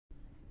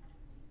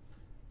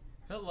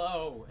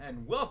Hello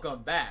and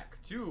welcome back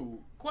to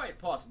quite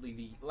possibly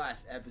the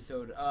last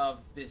episode of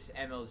this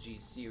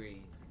MLG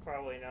series.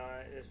 Probably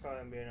not. There's probably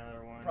gonna be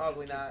another one.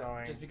 Probably Just keep not,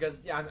 going. just because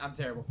I'm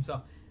terrible.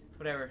 So,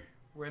 whatever.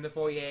 We're in the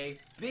foyer.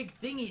 Big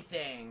thingy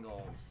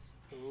thangles.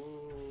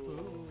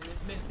 Ooh.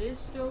 It's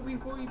Mephisto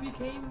before he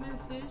became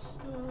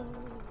Mephisto.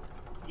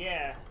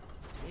 Yeah.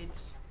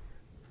 It's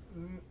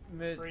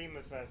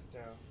Pre-Mephisto.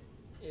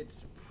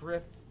 It's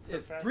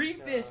Prefesto.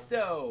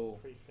 Prefisto.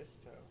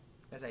 Prefisto.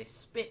 As I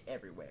spit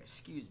everywhere.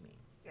 Excuse me.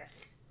 Yeah.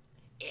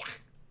 Yeah.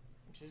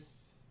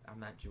 Just. I'm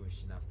not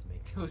Jewish enough to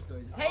make those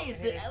noises. Oh, Hey, it's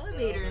the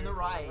elevator in the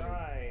ride.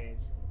 Right.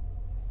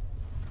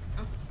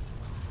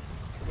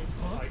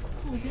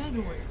 What was that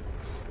noise?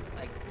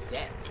 Like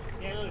death.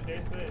 Yeah, look,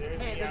 there's the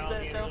Hey, there's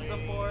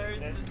the force,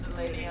 there's the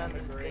lady on the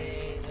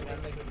thing, and then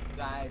the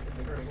guys in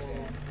the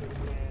quicksand.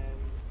 quicksands.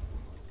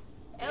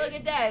 Hey, look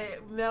at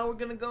that! Now we're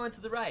gonna go into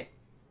the ride.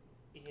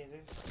 Yeah,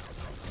 there's.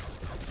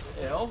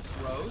 Ew,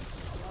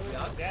 gross. Oh, there's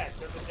Yuck. a deck.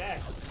 There's a deck.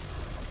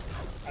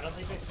 I don't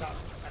think they stop.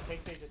 I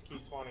think they just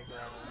keep spawning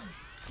forever.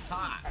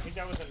 Ha! I think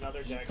that was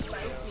another deck. It's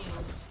lightning.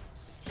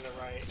 To the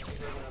right. I think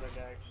there's another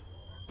deck.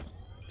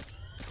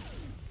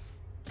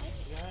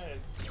 Good.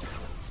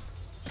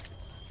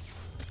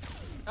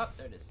 Oh,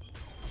 there it is.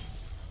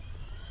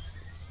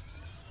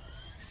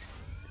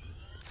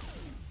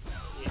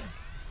 Yeah.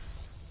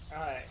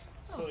 Alright.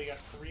 So we got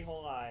 3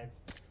 whole lives.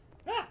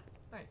 Ah!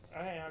 Nice.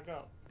 Alright, now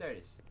go. There it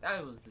is.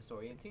 That was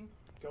disorienting.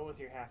 Go with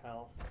your half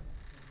health.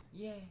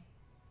 Yay.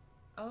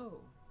 Oh,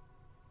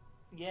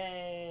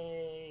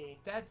 Yay!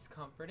 that's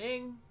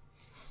comforting.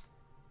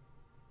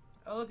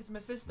 Oh, look, it's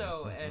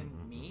Mephisto and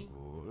me.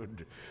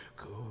 Good,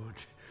 good.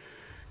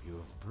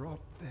 You've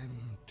brought them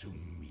to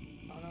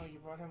me. Oh no, you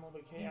brought him all the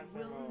You chaos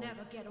will emeralds.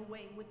 never get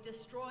away with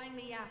destroying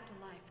the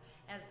afterlife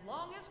as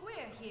long as we're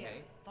here,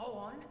 Okay.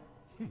 Thorn.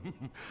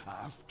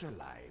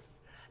 Afterlife,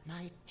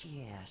 my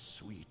dear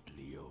sweet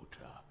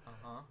Leota.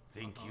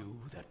 Think you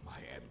that my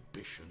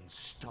ambitions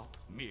stop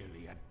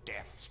merely at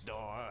death's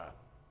door?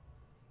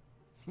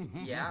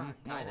 Yeah,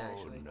 kinda Oh,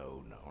 actually.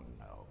 no.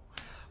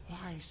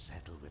 Why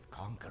settle with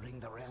conquering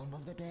the realm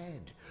of the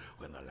dead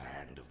when the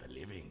land of the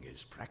living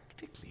is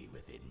practically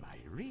within my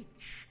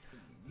reach?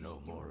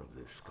 No more of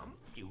this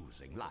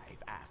confusing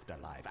life after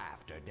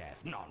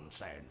death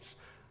nonsense.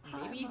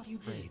 Maybe I'm if you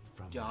just afraid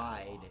from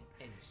died now on,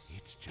 and it's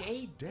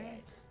stayed just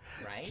dead,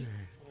 right?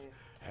 death,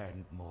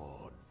 and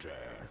more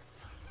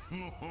death.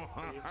 You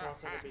just want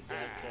to be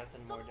dead, death,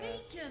 and The more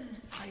death.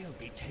 beacon! I'll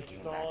be taking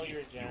Install that your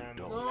if you gems.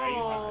 don't. Now you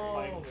have to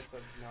fight with the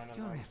none of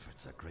Your them.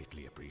 efforts are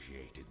greatly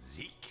appreciated,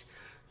 Zeke.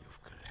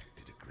 You've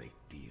collected a great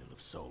deal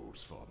of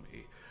souls for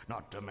me,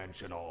 not to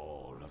mention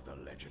all of the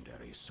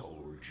legendary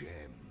soul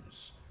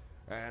gems.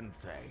 And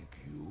thank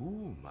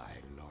you, my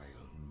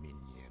loyal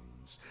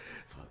minions,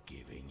 for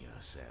giving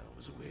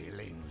yourselves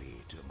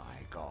willingly to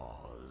my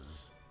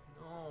cause.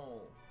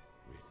 No.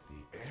 With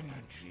the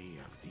energy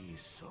of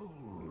these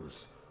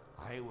souls,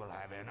 I will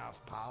have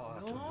enough power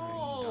to bring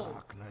No.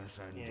 darkness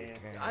and Yeah.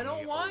 decay. I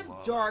don't want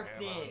over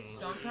darkness. heaven's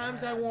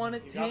Sometimes I want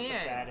it You got the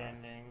bad tan.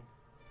 ending.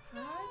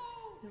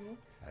 What?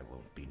 I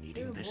won't be There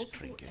needing are this multiple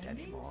trinket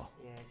endings? anymore.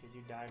 Yeah, because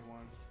you died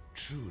once.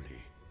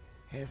 Truly,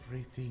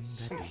 everything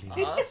that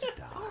lives up.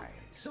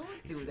 dies. Don't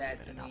if do you that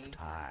give to it enough me.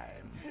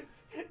 time.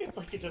 It's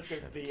like it just goes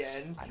to the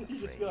end. I'm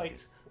You just afraid be like,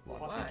 is one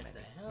what? of What the the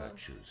many hell?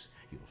 virtues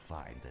you'll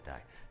find that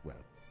I, well,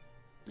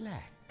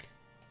 lack.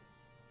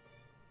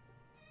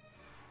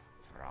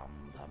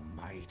 From the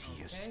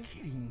mightiest Okay.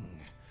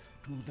 king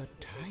to the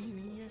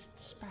tiniest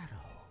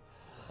sparrow,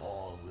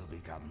 all will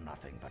become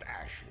nothing but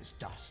ashes,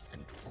 dust,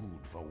 and food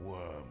for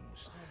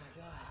worms. Oh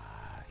my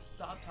god.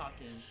 Stop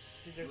talking.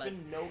 Dude, there's Let's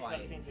been no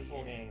fight. cutscenes this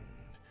whole game.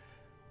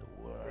 The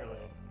worm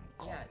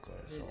Yeah,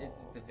 conquers it's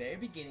all. the very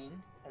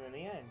beginning And then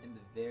the end. and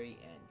the very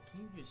end.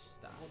 Can you just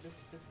stop? Well,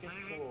 this gets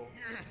cool.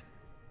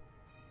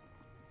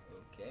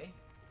 Okay.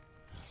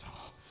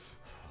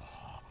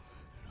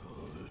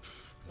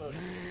 Look.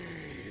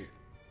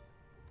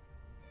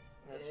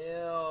 That's Ew.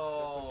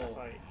 what's your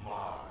fight.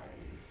 My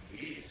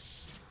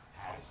feast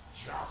has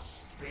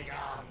just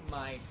begun.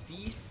 My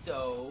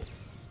Fisto.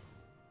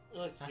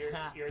 Look,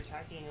 you're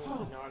attacking him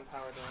with a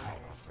non-powered I'm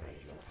lantern.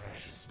 afraid your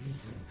precious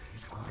beacon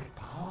is quite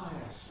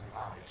powerless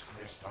without its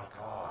crystal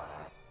core.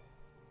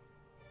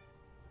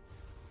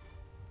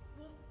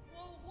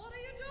 What are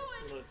you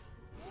doing? Look.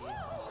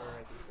 Or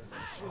as he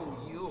said.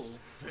 Screw you.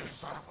 This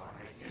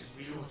suffering is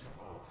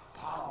beautiful,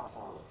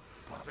 powerful,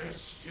 but there's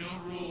still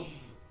room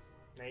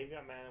Now you've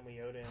got Man and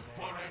Leota in for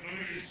there.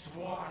 at least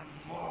one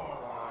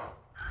more.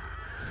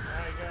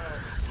 There you go.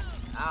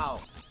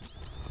 Ow.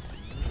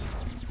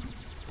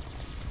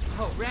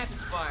 Oh, rapid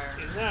fire.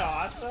 Isn't that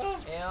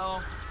awesome?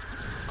 Ew.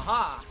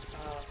 Aha.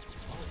 Oh,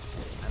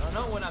 I don't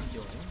know what I'm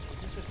doing.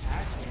 just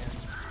attack him.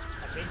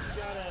 I think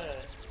you gotta.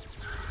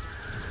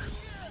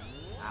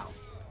 Ow.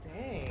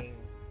 Dang.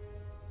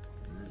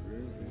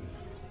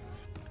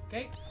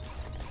 Okay.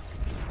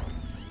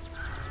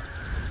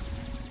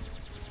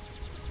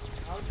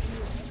 How do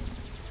you?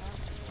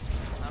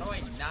 How do I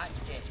not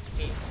get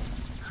hit?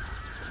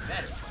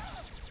 Better.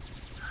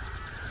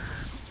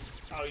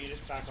 Oh, you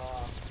just back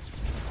off.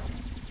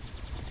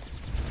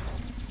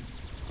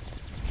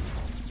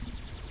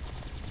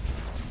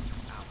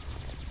 Ow.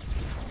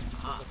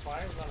 So Ah. the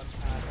fire's on a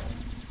pattern.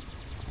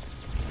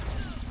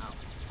 Ow.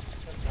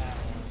 Except that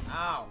one.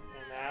 Ow.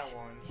 And that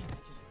one. Damn,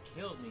 that just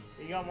killed me.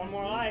 You got one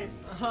more life.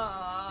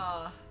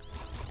 Ah.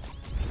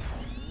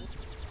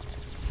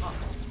 Ha.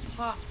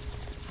 Ha.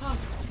 Ha.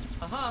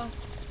 Ha ha.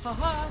 Ha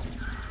ha.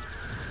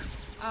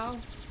 Ow.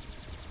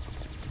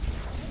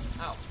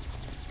 Ow.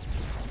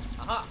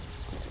 Aha.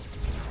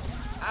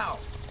 Ow.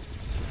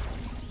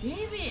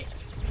 Damn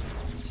it.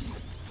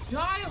 Just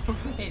die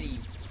already.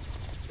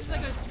 It's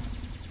like a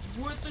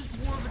worthless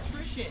war of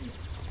attrition.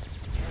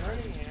 You're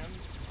hurting him.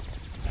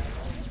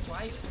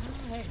 Slight.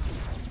 Oh, hey.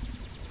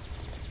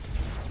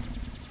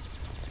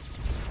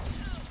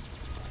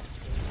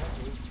 There's more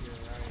boost to your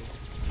right.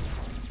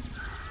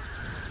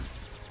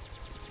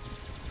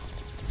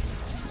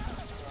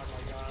 Oh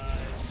my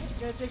god. It's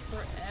gonna take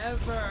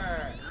forever.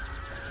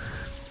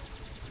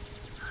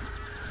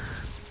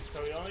 So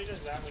he only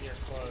does that when you're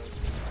close.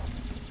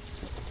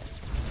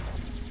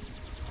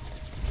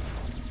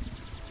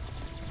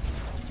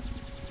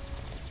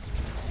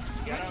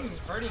 You I'm gotta... not even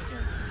hurting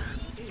him.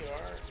 Here you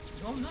are.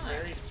 No, I'm not.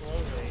 Very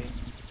slowly.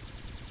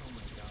 Oh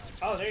my god.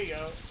 Oh, there you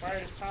go. Fire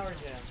his power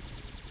gem.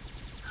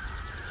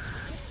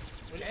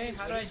 What did Okay, you-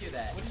 how what do I did- do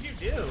that? What did you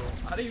do?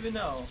 I don't even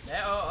know.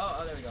 There,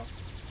 oh, there we go.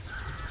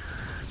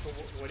 So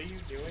what are you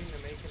doing to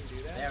make him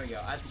do that? There we go.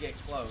 I have to get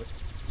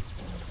close.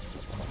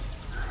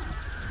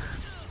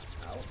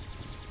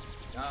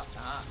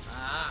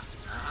 Ow.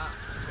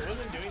 It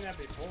wasn't doing that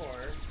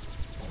before.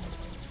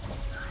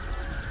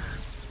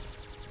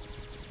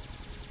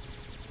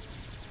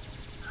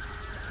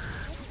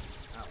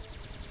 Ow.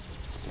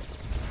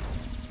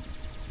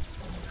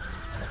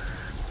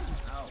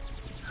 Ow.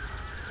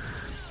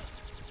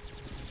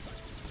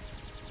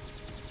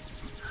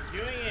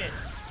 You're doing it!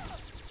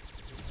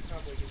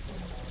 Probably gets one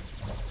more.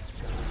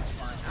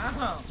 Fine.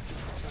 Ow.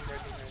 Some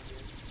recognize you.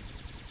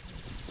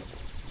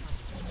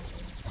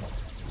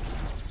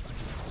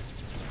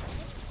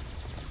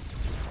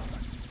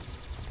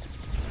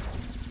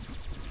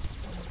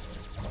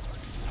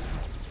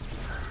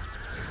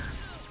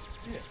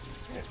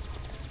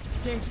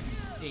 This game's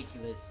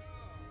ridiculous.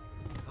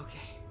 Okay.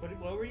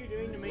 What were you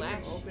doing to make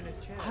him open his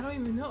chest? I don't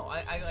even know.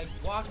 I like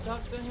walked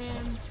up to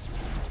him. And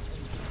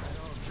I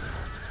don't.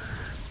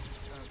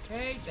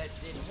 Okay, that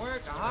didn't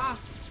work. Aha.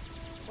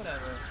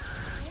 Whatever.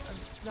 I'm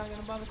just not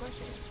gonna bother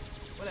questioning.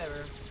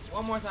 Whatever.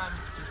 One more time.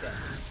 He's dead.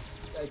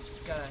 I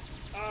just gotta.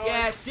 Oh,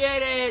 Yeah,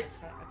 did it! I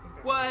think I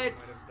What? might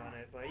have done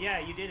it, but yeah,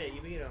 you did it.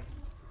 You beat him.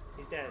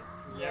 He's dead.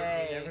 You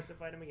Yay. never have to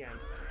fight him again.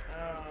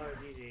 Oh,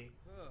 GG.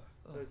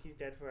 Look, he's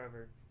dead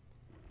forever.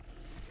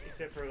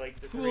 Except for like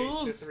the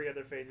Fools. three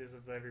other phases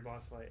of every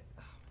boss fight.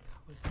 Oh my god,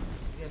 what's this?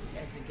 You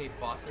have SNK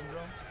boss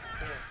syndrome?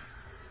 Yeah.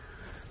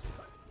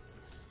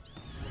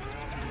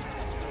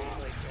 He's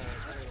like,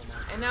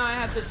 And now I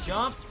have to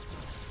jump?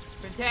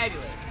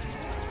 Fantabulous.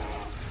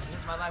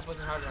 My life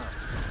wasn't hard enough.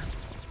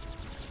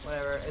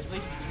 Whatever, at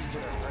least it's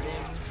easier to hurt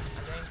him, I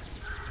think.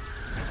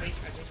 I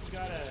think you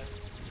gotta... I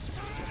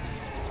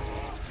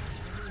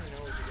don't even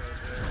know what you gotta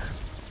do.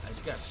 I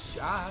just got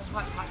shot.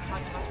 Hot.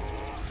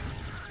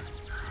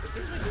 It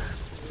seems like this is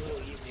a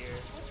little easier.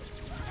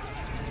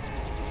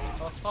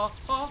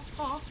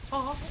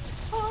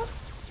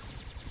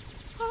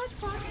 Hot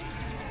pockets.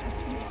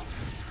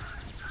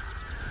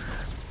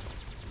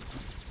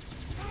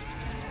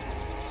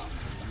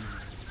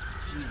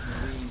 Cheese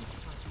Louise.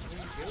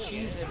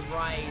 Cheese and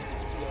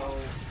rice, yo.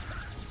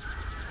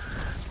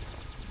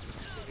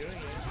 You're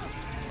doing it.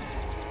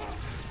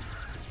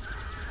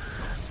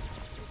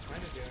 You're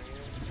kind of doing it.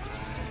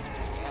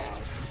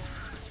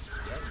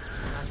 I'm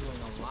not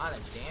doing a lot of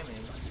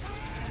damage.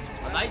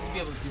 I'd like to be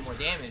able to do more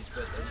damage,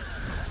 but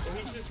Well,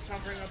 he's just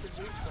covering up his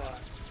weak spot.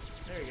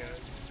 There he goes.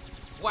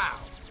 wow,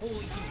 holy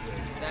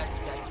Jesus, that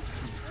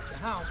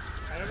how?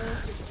 I don't know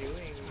what he's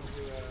doing to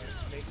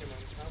make him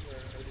uncover,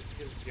 or just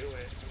do it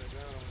on his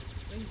own.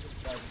 He just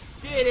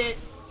did it.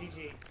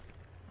 GG.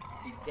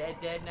 Is he dead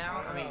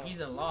now? I mean, he's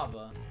in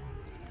lava.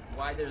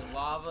 Why there's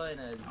lava in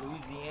a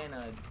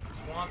Louisiana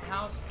swamp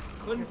house?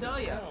 Couldn't tell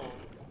you. Yeah,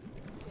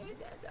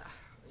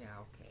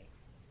 okay.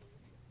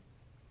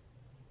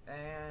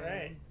 And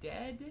Right.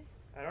 dead?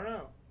 I don't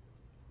know.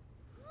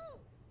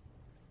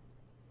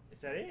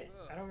 Is that it?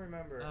 I don't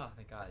remember. Oh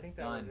my god, I think it's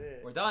that done. was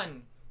it. We're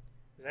done.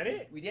 Is that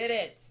it? We did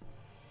it.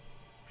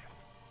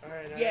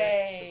 Alright, now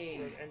Yay!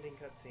 that's the ending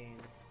cutscene.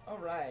 All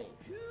right.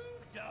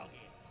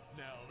 Doggy.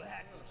 Now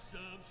that was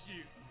some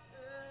shooting.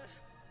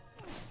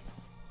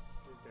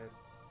 He's dead.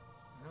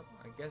 Well,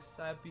 I guess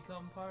I've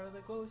become part of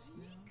the ghost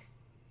now.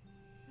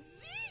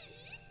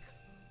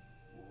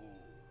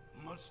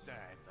 Oh,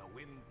 Mustang, the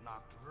wind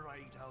knocked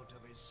right out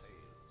of his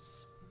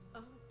sails.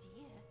 Oh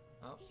dear.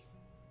 Oh.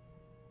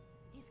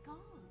 He's gone.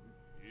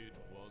 It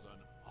was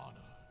an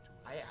honor to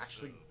I have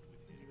actually served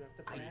with You him. got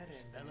the I bad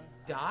ending.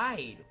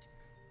 died.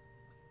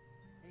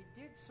 He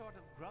did sort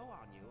of grow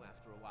on you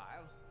after a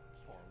while.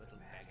 Poor little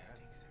beggar.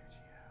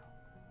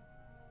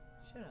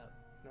 Shut up.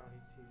 No,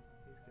 he's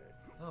good.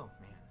 Oh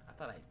man, I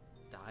thought I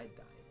died.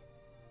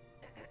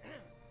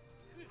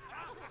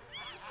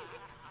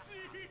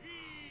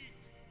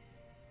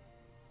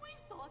 We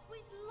thought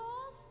we'd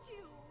lost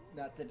you.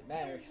 Not that it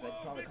matters, because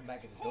I'd probably come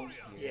back as a ghost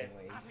here Yeah.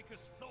 anyways.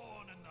 Atticus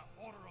Thorn and the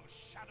Order of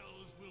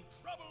Shadows will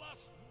trouble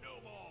us no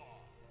more.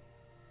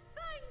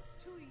 Thanks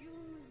to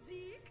you,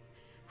 Zeke,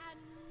 and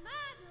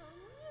Madam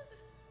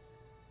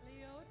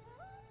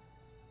Leota.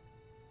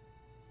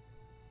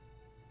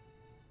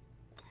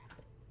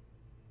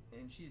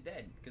 And she's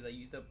dead, because I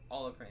used up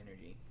all of her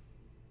energy.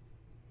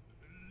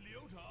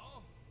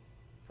 Leota?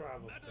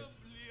 Probably. Madam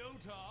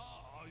Leota,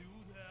 are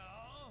you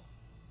there?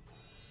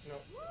 No.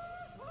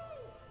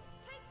 Woo-hoo!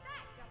 Take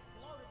that, you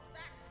bloated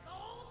sack of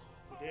souls!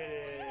 We did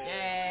it.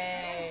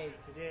 Yay!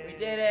 We did We it.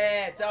 did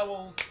it!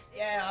 Doubles!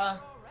 Yeah!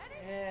 Already?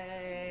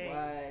 Yay.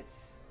 What?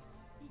 Yes,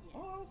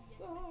 Awesome.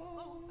 it's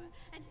over,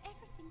 and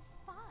everything's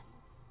fine.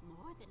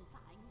 More than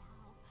fine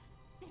now.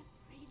 They're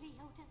free,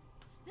 Leota.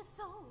 The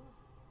souls.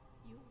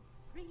 You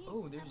freed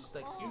Oh, there's them just,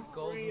 like, all.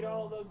 skulls. Freed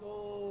all the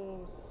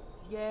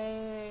ghosts.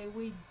 Yay!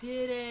 We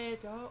did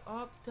it!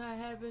 Up to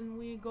heaven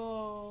we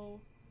go!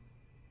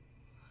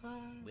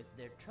 With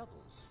their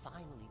troubles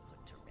finally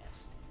put to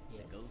rest,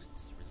 Yes. the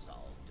ghosts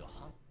resolved to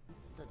haunt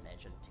the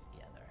mansion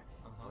together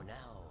Uh-huh. for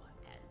now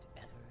and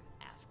ever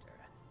after.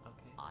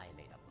 Okay. I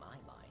made up my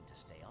mind to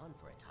stay on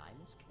for a time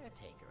as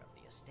caretaker of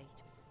the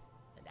estate,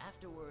 and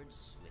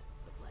afterwards, with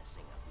the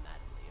blessing of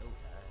Madame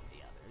Leota and the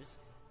others,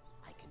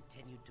 I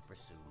continued to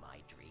pursue my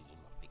dream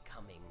of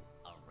becoming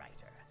a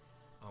writer.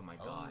 Oh my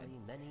god. Only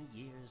many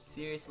years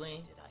Seriously?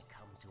 later did I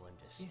come to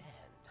understand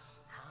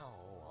how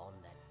on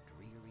that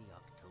dreary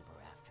October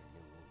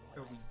afternoon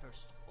when I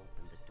first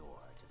opened the door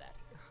to that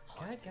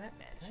haunted Can I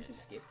mansion,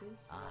 just skip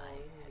this? I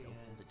had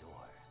opened the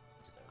door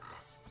to the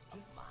rest of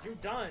my You're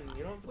done.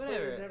 You don't have to play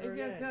Whatever. this ever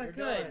Yeah, again. You're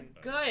good. done.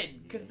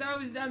 Good. Because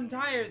I'm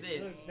tired of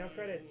this. Look, no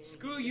credits.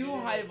 Screw you,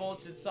 High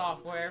Voltage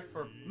Software,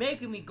 for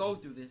making me go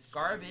through this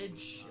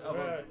garbage of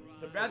a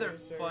The rather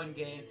producer. fun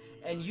game.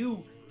 And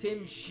you,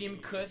 Tim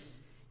Shimkus,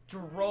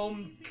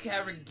 Jerome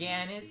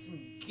Karaganis,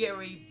 and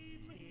Gary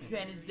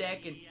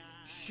Penizek, and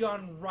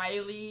Sean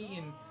Riley,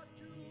 and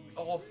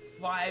all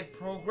five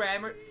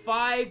programmers.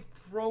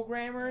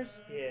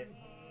 Yeah.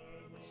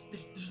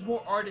 There's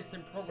more artists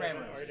than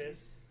programmers. 7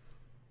 artists.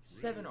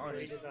 7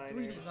 artists,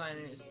 3 designers.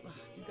 designers. Ugh,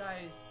 you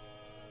guys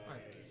are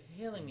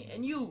killing me.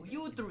 And you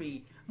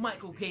 3,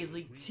 Michael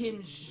Paisley,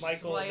 Tim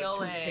Michael, the Schlale,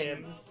 two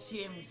and Tims.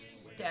 Tim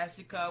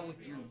Stasica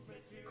with your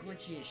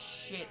glitchy as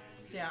shit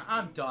sound.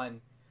 I'm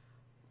done.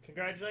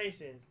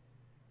 Congratulations.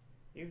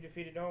 You've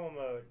defeated normal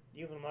mode.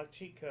 You've unlocked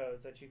cheat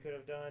codes that you could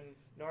have done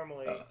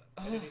normally at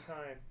any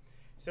time.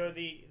 So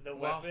the While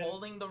weapon.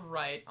 holding the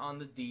right on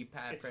the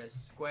D-pad, It's press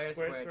square,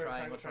 square, square, square,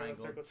 triangle, triangle, triangle,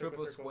 circle, circle,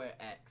 triple circle. square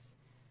X.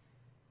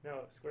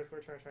 No, square,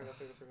 square, triangle,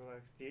 circle, circle,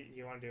 X. Do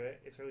you want to do it?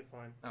 It's really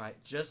fun.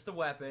 Alright, just the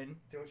weapon.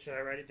 Should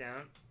I write it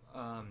down?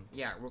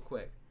 Yeah, real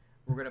quick.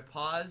 We're gonna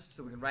pause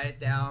so we can write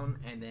it down,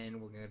 and then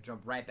we're gonna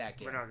jump right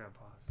back in. We're not gonna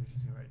pause. We're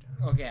just gonna write it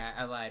down. Okay,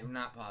 I lied. We're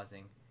not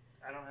pausing.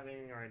 I don't have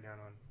anything to write down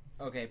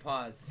on. Okay,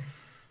 pause.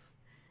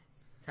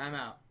 Time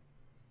out.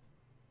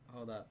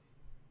 Hold up.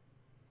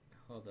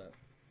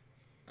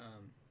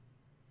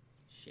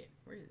 Shit.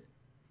 Where is it?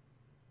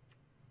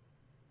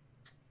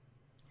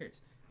 Here it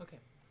is. Okay.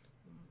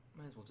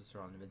 Might as well just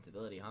throw on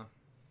invincibility, huh?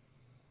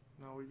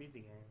 No, we beat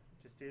the game.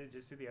 Just do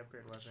the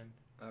upgrade weapon.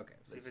 Okay.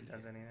 See if it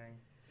does anything.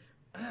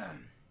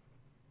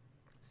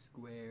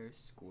 Square,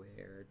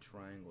 square,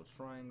 triangle,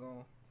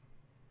 triangle.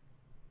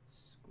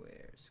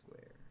 Square,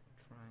 square,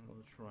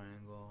 triangle,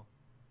 triangle.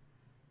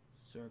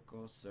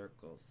 Circle,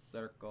 circle,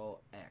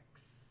 circle,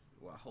 X.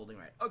 While holding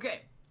right.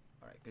 Okay.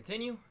 Alright,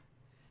 continue.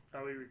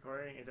 Are we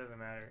recording? It doesn't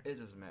matter. It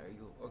doesn't matter.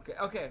 You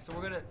okay? So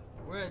we're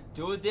gonna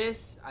do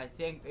this. I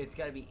think it's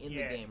gotta be in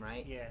Yeah, the game,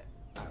 right? Yeah.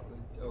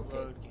 Okay.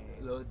 Load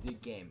game. Load the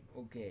game.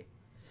 Okay.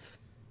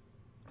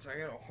 So I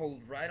gotta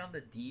hold right on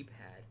the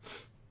D-pad,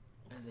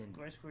 and then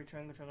Square, square,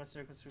 triangle, triangle,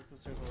 circle, circle,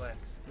 circle,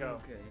 X.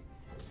 Go. Okay.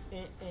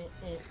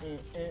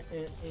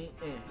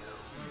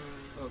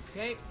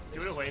 Okay.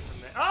 Do it away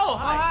from there. Oh,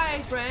 hi! Hi,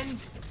 friend.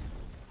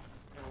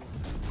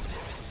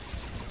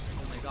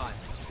 Oh my god.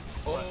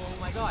 Oh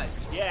my god.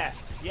 Yeah,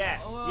 yeah,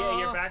 yeah.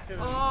 You're back to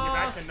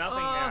nothing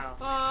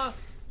now.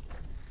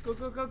 Go,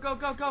 go, go, go,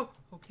 go, go.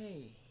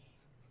 Okay.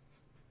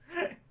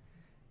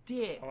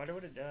 Dicks. I wonder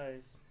what it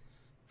does.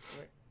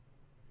 Wait.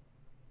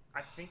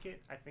 I think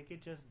it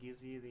just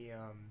gives you the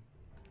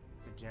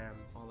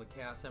gems. All the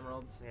Chaos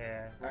Emeralds.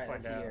 Yeah, we'll Alright, find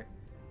let's see out. here.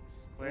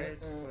 Square,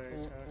 square,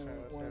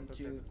 triangle, 1, circle,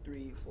 2, circle.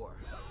 3, 4.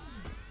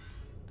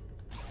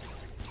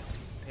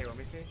 Hey, let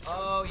me see.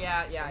 Oh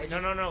yeah, yeah.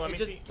 No, let me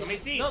see. Let me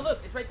see. No,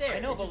 look, it's right there. I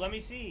know, but let me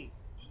see.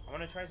 I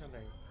want to try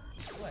something.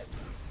 What?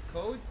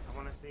 Codes? I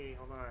want to see.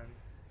 Hold on.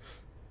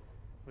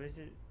 What is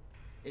it?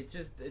 It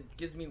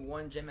gives me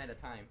 1 gem at a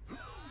time.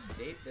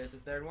 Okay, there's the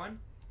third one.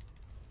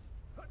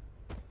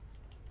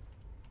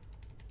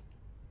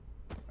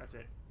 That's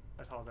it.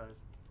 That's all it does.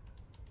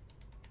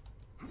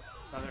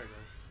 Oh, there it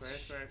goes. Square,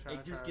 square,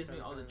 triangle, It just gives me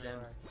all the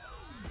gems.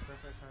 Square,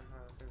 square, triangle,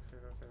 circle,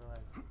 circle, circle,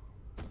 X.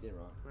 You did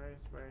wrong. Square,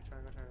 square,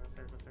 triangle, triangle,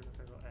 circle, circle,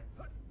 circle, X.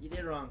 You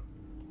did wrong.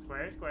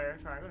 Square, square,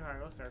 triangle,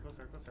 triangle, circle,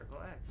 circle,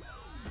 circle, X.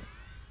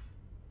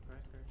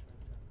 Square, square,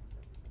 triangle, triangle, circle, circle,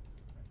 circle,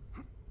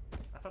 X.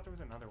 I thought there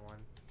was another one.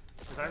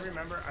 Because I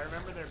remember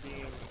there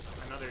being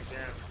another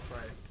gem,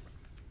 but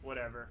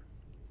whatever.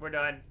 We're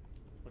done.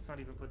 Let's not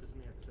even put this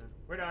in the episode.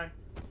 We're done.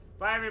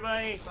 Bye,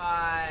 everybody.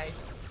 Bye.